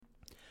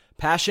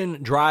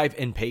Passion, drive,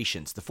 and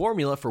patience. The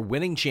formula for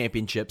winning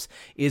championships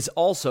is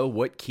also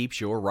what keeps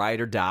your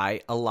ride or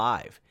die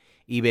alive.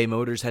 eBay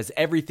Motors has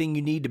everything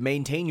you need to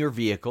maintain your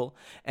vehicle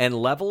and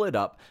level it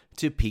up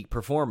to peak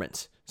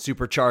performance.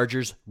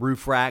 Superchargers,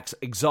 roof racks,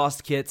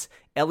 exhaust kits,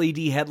 LED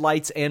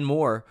headlights, and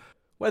more.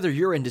 Whether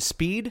you're into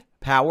speed,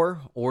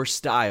 power, or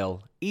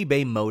style,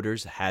 eBay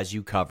Motors has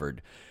you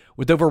covered.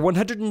 With over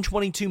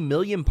 122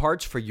 million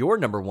parts for your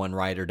number one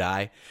ride or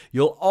die,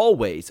 you'll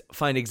always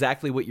find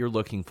exactly what you're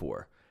looking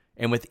for.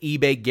 And with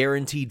eBay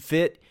Guaranteed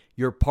Fit,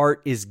 your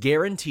part is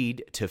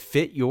guaranteed to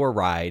fit your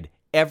ride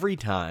every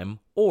time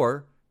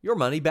or your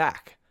money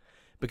back.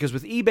 Because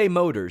with eBay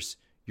Motors,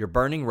 you're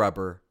burning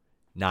rubber,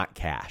 not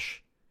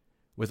cash.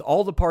 With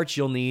all the parts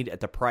you'll need at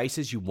the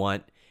prices you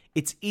want,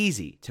 it's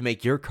easy to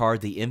make your car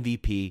the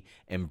MVP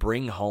and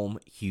bring home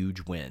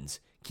huge wins.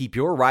 Keep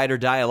your ride or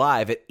die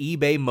alive at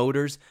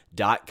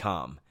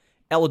ebaymotors.com.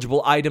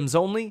 Eligible items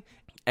only.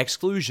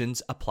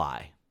 Exclusions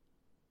apply.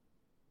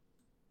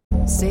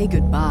 Say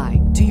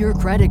goodbye to your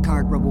credit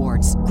card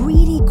rewards.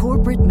 Greedy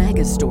corporate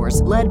mega stores,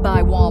 led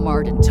by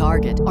Walmart and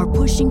Target, are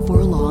pushing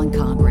for a law in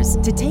Congress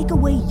to take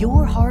away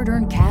your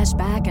hard-earned cash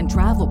back and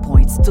travel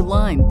points to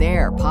line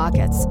their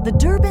pockets. The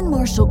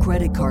Durbin-Marshall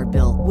credit card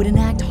bill would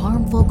enact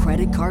harmful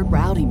credit card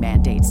routing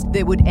mandates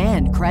that would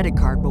end credit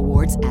card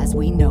rewards as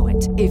we know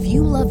it. If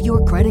you love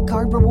your credit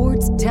card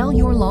rewards, tell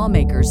your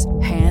lawmakers,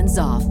 hands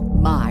off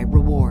my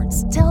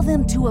rewards. Tell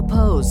them to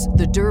oppose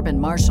the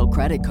Durbin-Marshall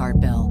credit card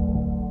bill.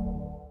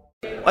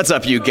 What's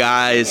up, you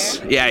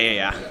guys?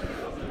 Yeah.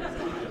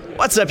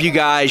 What's up, you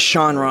guys?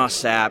 Sean Ross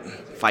Sapp,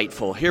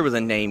 Fightful, here with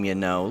a name you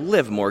know,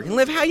 Liv Morgan.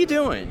 Liv, how you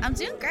doing? I'm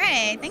doing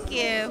great, thank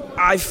you.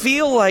 I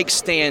feel like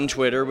Stan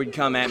Twitter would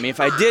come at me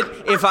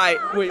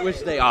which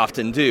they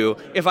often do,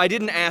 if I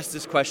didn't ask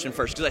this question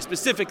first, because I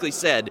specifically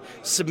said,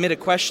 submit a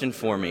question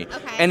for me.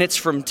 Okay. And it's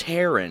from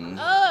Taryn.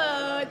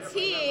 Oh,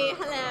 T,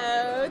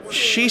 hello. T.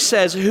 She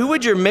says, who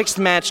would your mixed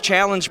match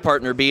challenge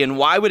partner be, and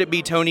why would it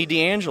be Tony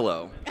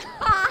D'Angelo?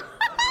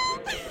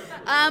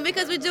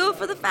 Because we do it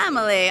for the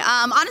family.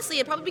 Honestly,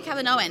 it'd probably be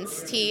Kevin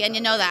Owens, T, and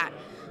you know that.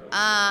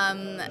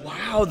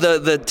 Wow,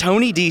 the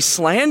Tony D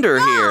slander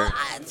here.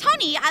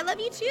 Tony, I love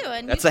you too.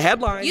 And that's the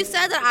headline. You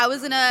said that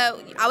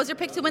I was your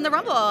pick to win the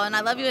Rumble, and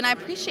I love you and I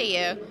appreciate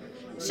you.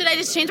 Should I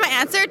just change my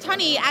answer?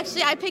 Tony,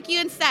 actually, I pick you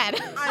instead.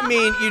 I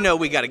mean,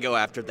 we got to go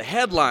after the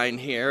headline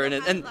here,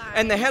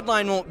 and the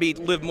headline won't be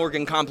Liv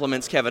Morgan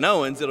compliments Kevin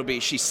Owens. It'll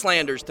be she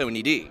slanders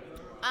Tony D.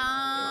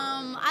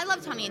 I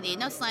love Tony D.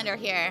 No slander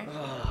here.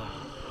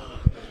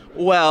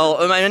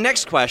 Well, my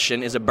next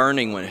question is a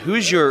burning one.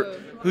 Who's your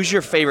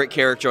favorite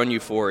character on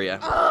Euphoria?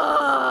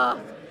 I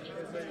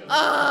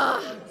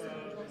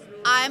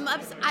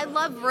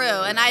love Rue,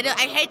 and I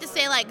hate to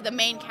say like the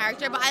main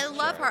character, but I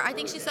love her. I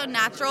think she's so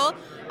natural.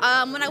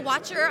 When I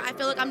watch her, I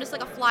feel like I'm just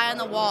like a fly on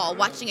the wall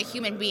watching a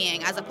human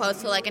being, as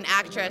opposed to like an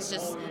actress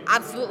just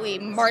absolutely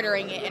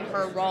murdering it in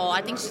her role.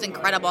 I think she's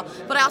incredible.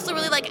 But I also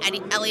really like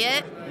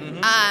Elliot,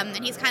 and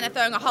he's kind of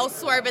throwing a whole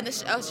swerve in the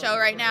show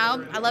right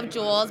now. I love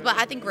Jules, but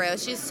I think Rue,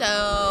 she's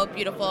so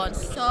beautiful and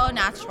so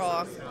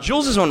natural.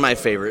 Jules is one of my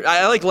favorite.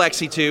 I like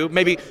Lexi too.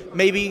 Maybe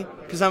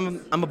because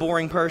I'm a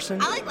boring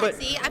person. I like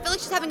Lexi. I feel like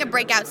she's having a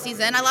breakout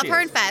season. I love her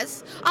and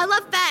Fez. I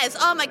love Fez.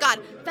 Oh my God,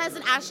 Fez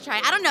and Ashtray.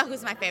 I don't know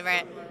who's my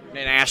favorite.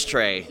 An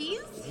Ashtray.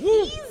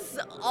 He's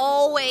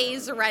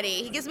always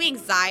ready. He gives me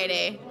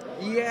anxiety.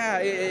 Yeah,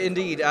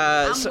 indeed.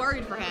 I'm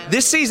worried for him.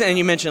 This season, and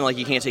you mentioned like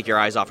you can't take your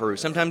eyes off of Rue.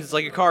 Sometimes it's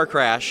like a car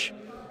crash.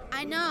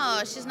 I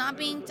know. She's not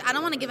being... I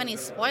don't want to give any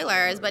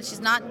spoilers, but she's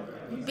not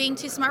being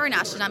too smart right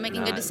now. She's not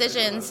making good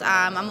decisions.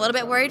 I'm a little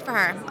bit worried for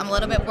her. I'm a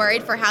little bit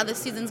worried for how this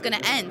season's going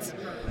to end.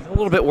 I'm a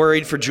little bit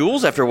worried for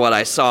Jules after what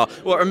I saw.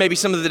 Or maybe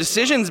some of the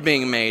decisions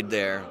being made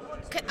there.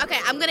 Okay,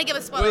 I'm going to give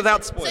a spoiler.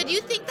 Without spoilers. So do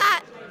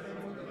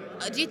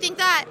you think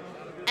that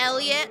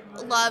Elliot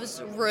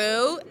loves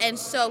Rue, and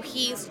so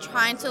he's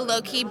trying to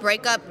low-key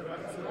break up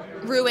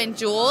Rue and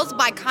Jules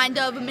by kind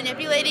of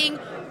manipulating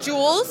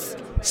Jules?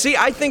 See,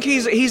 I think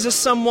he's a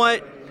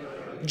somewhat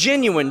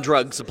genuine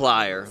drug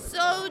supplier.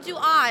 So do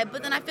I,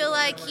 but then I feel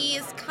like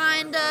he's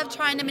kind of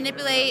trying to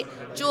manipulate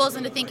Jules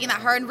into thinking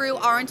that her and Rue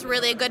aren't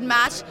really a good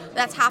match.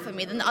 That's half of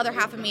me. Then the other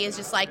half of me is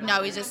just like,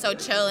 no, he's just so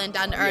chill and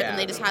down to earth, and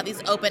they just have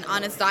these open,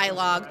 honest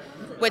dialogue,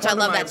 which I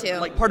love that too.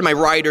 Like, part of my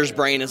writer's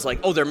brain is like,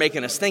 oh, they're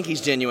making us think he's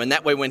genuine.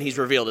 That way when he's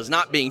revealed as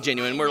not being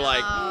genuine, we're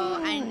like...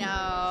 Oh, I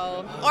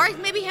know. Or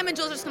maybe him and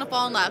Jules are just going to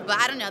fall in love, but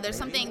I don't know. There's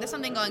something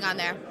going on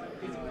there.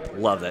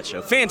 Love that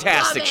show.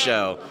 Fantastic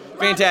show.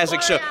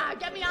 Fantastic show.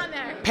 Get me on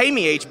there. Pay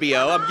me,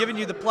 HBO. I'm giving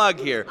you the plug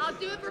here. I'll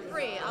do it for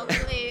free.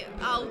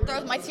 I'll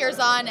throw my tears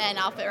on and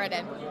I'll fit right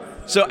in.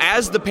 So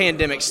as the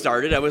pandemic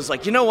started, I was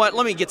like, you know what?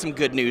 Let me get some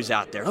good news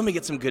out there.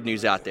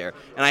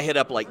 And I hit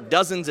up like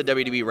dozens of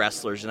WWE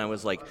wrestlers, and I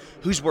was like,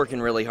 who's working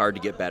really hard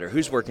to get better?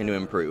 Who's working to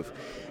improve?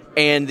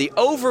 And the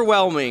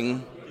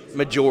overwhelming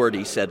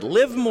majority said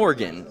Liv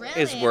Morgan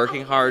is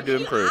working hard to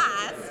improve.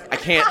 I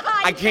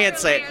can't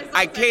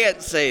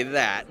say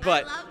that,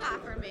 but I love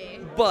that for me.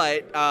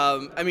 But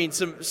I mean,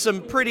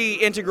 some pretty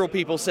integral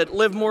people said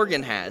Liv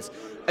Morgan has.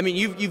 I mean,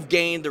 you've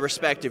gained the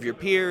respect of your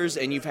peers,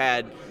 and you've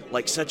had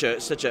like such a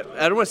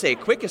I don't want to say a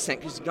quick ascent,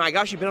 because my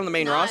gosh, you've been on the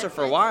main roster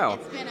for a while.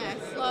 It's been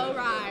a slow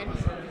ride.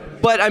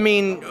 But I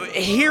mean,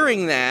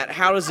 hearing that,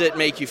 how does it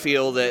make you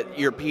feel that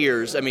your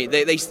peers, I mean,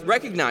 they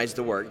recognize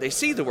the work, they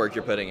see the work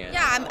you're putting in?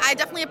 Yeah, I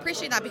definitely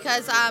appreciate that,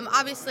 because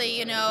obviously,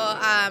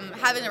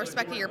 having the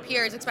respect of your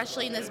peers,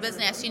 especially in this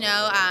business,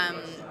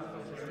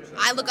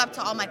 I look up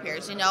to all my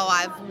peers.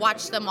 I've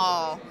watched them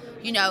all.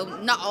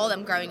 Not all of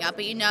them growing up,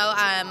 but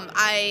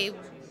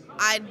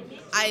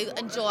I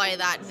enjoy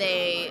that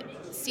they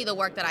see the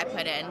work that I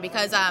put in,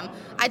 because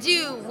I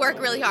do work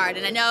really hard,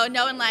 and I know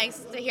no one likes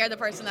to hear the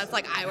person that's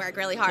like, I work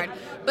really hard,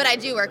 but I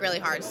do work really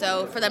hard.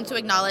 So for them to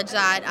acknowledge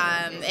that,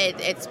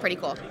 it's pretty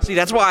cool. See,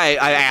 that's why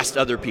I asked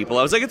other people.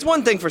 I was like, it's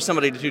one thing for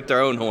somebody to toot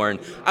their own horn.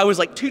 I was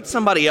like, toot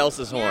somebody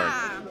else's horn.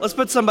 Yeah. Let's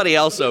put somebody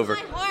else over.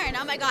 My horn.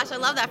 Oh my gosh, I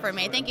love that for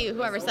me. Thank you,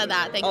 whoever said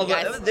that. Thank you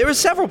guys. There were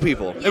several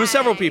people. There were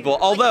several people.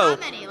 Although,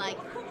 like how many? Like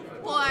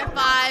 4,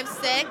 5,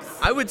 6?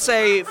 I would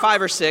say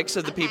 5 or 6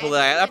 of the Okay. people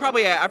that I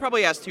probably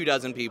asked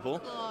 24 people.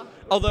 Cool.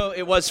 Although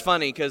it was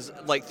funny because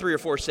like 3 or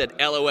 4 said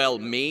LOL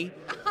me.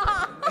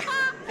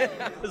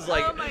 It was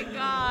like, oh my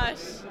gosh.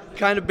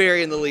 kind of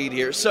burying the lead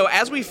here. So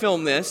as we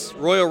film this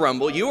Royal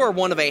Rumble, you are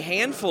one of a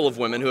handful of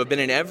women who have been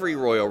in every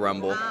Royal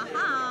Rumble.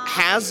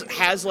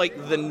 Has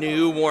like the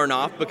new worn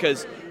off?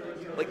 Because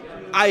like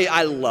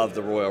I love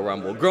the Royal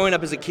Rumble. Growing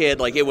up as a kid,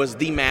 like it was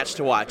the match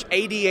to watch.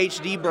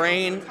 ADHD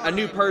brain, a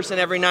new person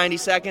every 90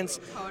 seconds.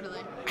 Totally.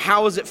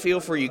 How does it feel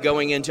for you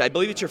going into, I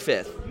believe it's your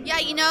 5th? Yeah,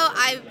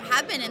 I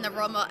have been in the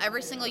Rumble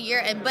every single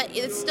year, but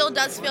it still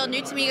does feel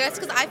new to me. That's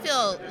because I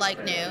feel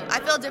like new.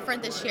 I feel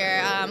different this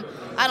year.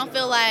 I don't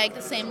feel like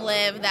the same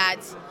Liv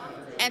that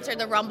entered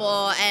the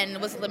Rumble and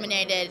was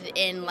eliminated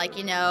in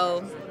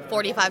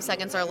 45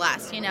 seconds or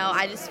less.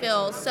 I just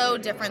feel so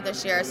different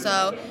this year.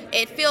 So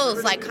it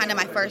feels like kind of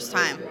my first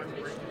time.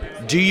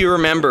 Do you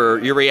remember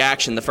your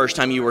reaction the first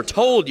time you were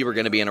told you were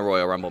going to be in a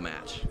Royal Rumble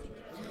match?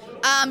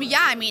 Yeah,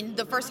 I mean,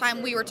 the first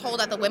time we were told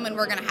that the women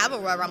were going to have a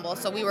Royal Rumble,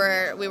 so we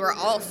were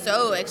all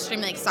so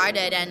extremely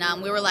excited,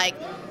 and we were like,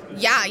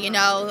 yeah,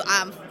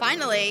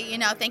 finally,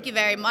 thank you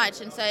very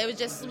much. And so it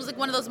was like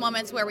one of those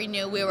moments where we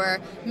knew we were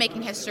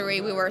making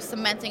history, we were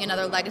cementing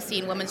another legacy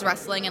in women's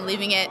wrestling and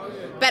leaving it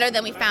better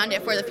than we found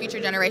it for the future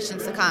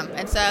generations to come.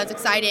 And so it's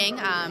exciting,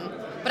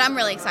 but I'm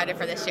really excited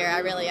for this year, I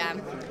really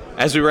am.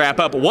 As we wrap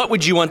up, what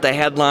would you want the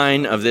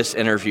headline of this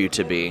interview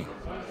to be?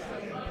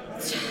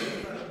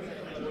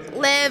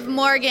 Liv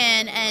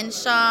Morgan and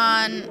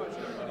Sean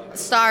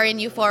starring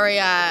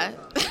Euphoria.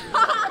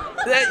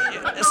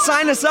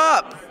 Sign us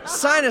up.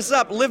 Sign us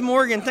up. Liv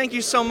Morgan, thank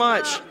you so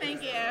much. Oh,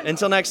 thank you.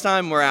 Until next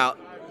time, we're out.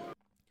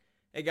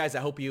 Hey guys, I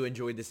hope you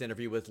enjoyed this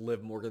interview with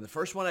Liv Morgan. The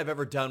first one I've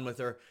ever done with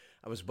her.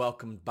 I was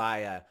welcomed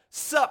by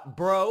sup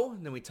bro,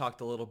 and then we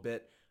talked a little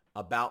bit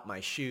about my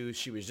shoes.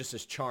 She was just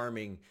as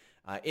charming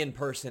in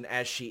person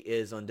as she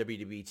is on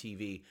WWE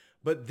TV.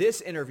 But this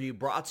interview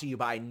brought to you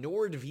by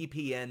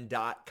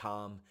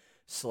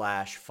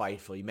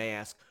NordVPN.com/Fightful. You may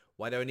ask,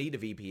 why do I need a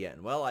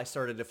VPN? Well, I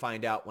started to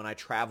find out when I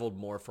traveled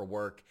more for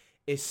work,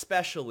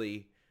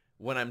 especially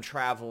when I'm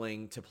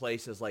traveling to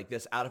places like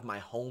this out of my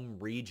home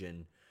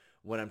region,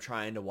 when I'm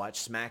trying to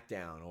watch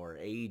SmackDown or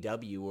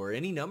AEW or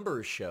any number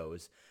of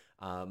shows.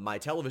 My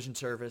television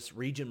service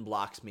region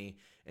blocks me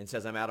and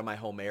says I'm out of my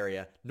home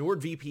area.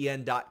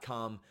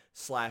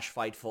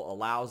 NordVPN.com/Fightful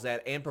allows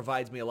that and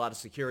provides me a lot of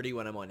security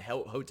when I'm on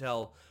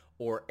hotel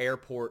or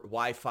airport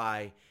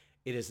Wi-Fi.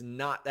 It is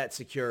not that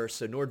secure,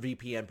 so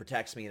NordVPN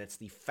protects me, and it's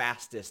the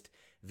fastest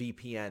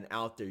VPN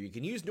out there. You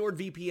can use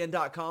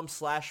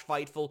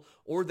NordVPN.com/Fightful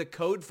or the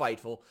code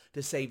Fightful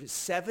to save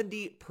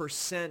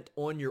 70%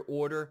 on your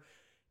order,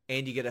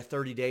 and you get a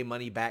 30-day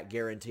money-back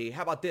guarantee.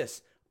 How about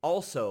this?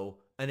 Also,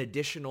 an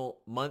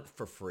additional month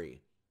for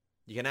free.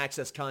 You can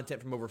access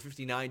content from over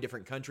 59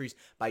 different countries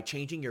by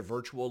changing your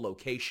virtual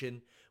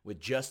location with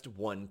just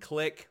one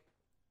click,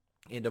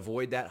 and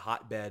avoid that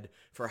hotbed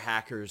for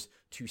hackers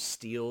to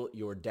steal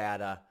your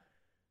data.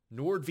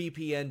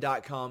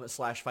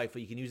 NordVPN.com/Fightful.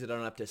 You can use it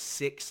on up to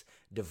 6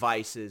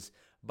 devices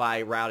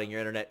by routing your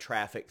internet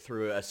traffic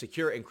through a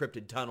secure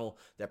encrypted tunnel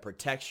that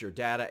protects your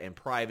data and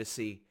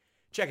privacy.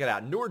 Check it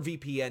out,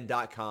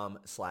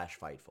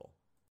 NordVPN.com/Fightful.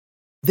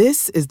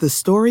 This is the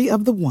story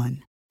of the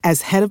one.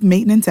 As head of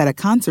maintenance at a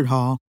concert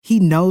hall, he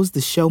knows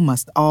the show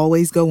must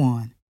always go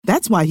on.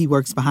 That's why he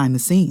works behind the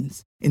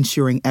scenes,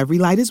 ensuring every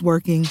light is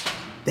working,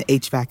 the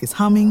HVAC is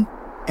humming,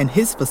 and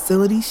his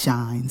facility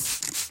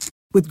shines.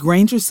 With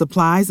Grainger's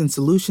supplies and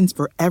solutions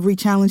for every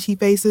challenge he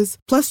faces,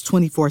 plus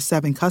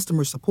 24/7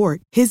 customer support,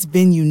 his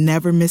venue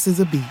never misses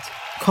a beat.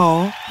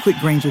 Call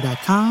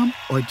quickgrainger.com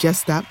or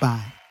just stop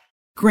by.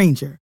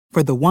 Grainger,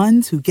 for the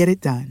ones who get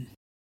it done.